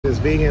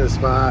vegan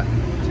spot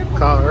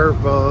called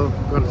EarthBowl.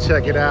 Going to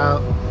check it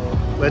out.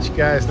 Let you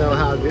guys know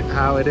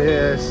how it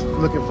is.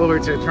 Looking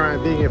forward to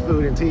trying vegan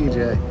food in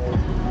TJ.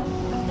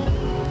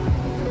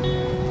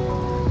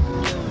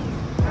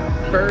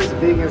 First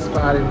vegan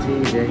spot in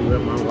TJ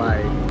with my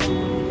wife.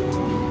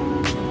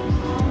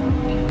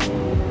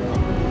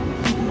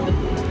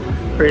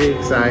 Pretty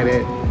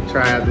excited to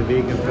try out the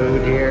vegan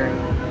food here.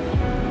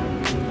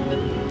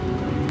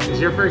 Is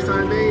your first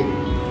time, babe?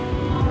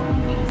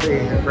 See,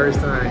 your first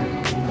time.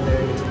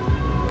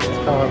 It's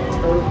called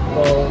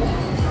EarthBowl.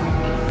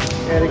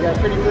 And they got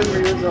pretty good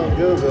reviews on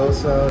Google,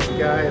 so if you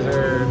guys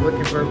are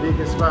looking for a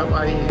vegan spot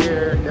while you're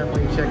here,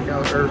 definitely check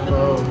out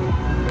EarthBowl.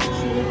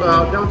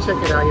 Well, don't check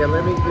it out yet.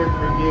 Let me get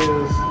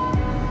reviews.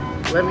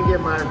 Let me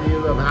get my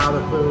review of how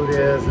the food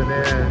is, and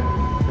then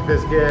if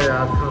it's good,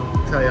 I'll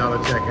come tell y'all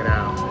to check it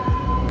out.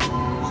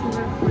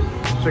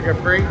 Sugar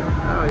free?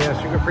 Oh yeah,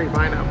 sugar free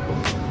pineapple.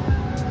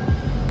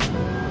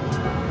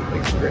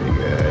 Looks pretty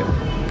good.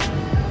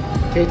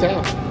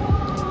 K-Town.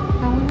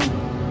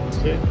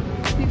 Shit.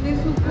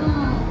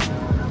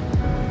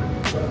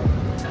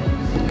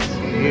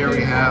 Here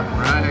we have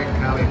fried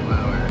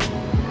cauliflower.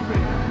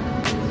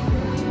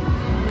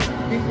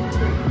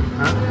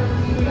 Huh?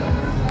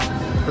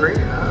 Free? Oh,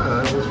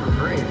 that was for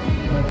free.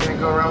 Can't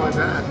go wrong with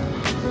that.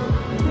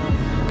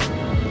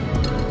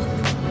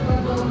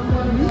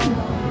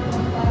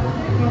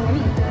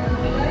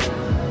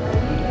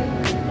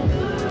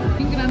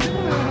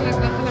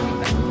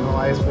 Oh,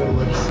 ice food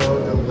looks so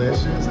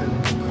delicious and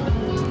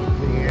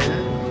yeah,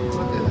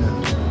 look at that.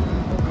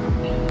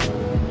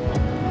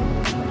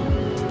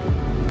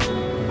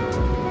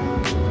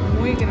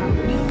 Muy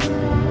grande.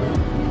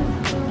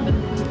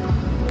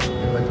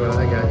 Look what I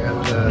got. I got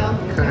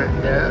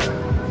the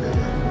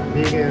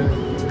vegan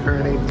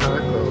carne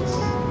tacos.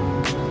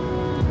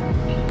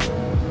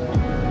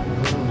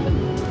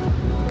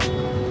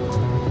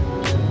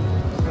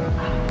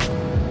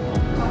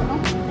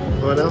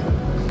 What else?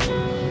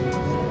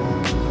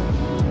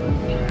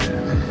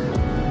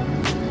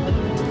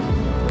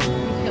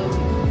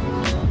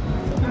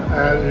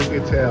 As you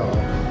can tell,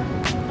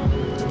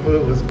 the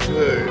food was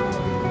good.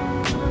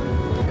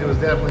 It was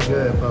definitely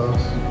good,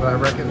 folks. But I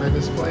recommend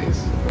this place.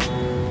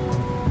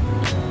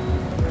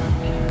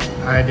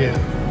 I do.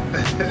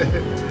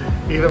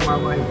 Even my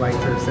wife liked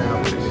her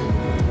sandwich.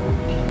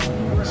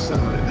 So,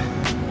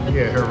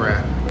 yeah, her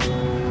wrap.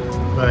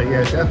 But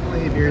yeah,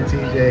 definitely if you're in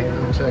TJ,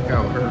 come check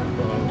out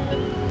EarthBowl.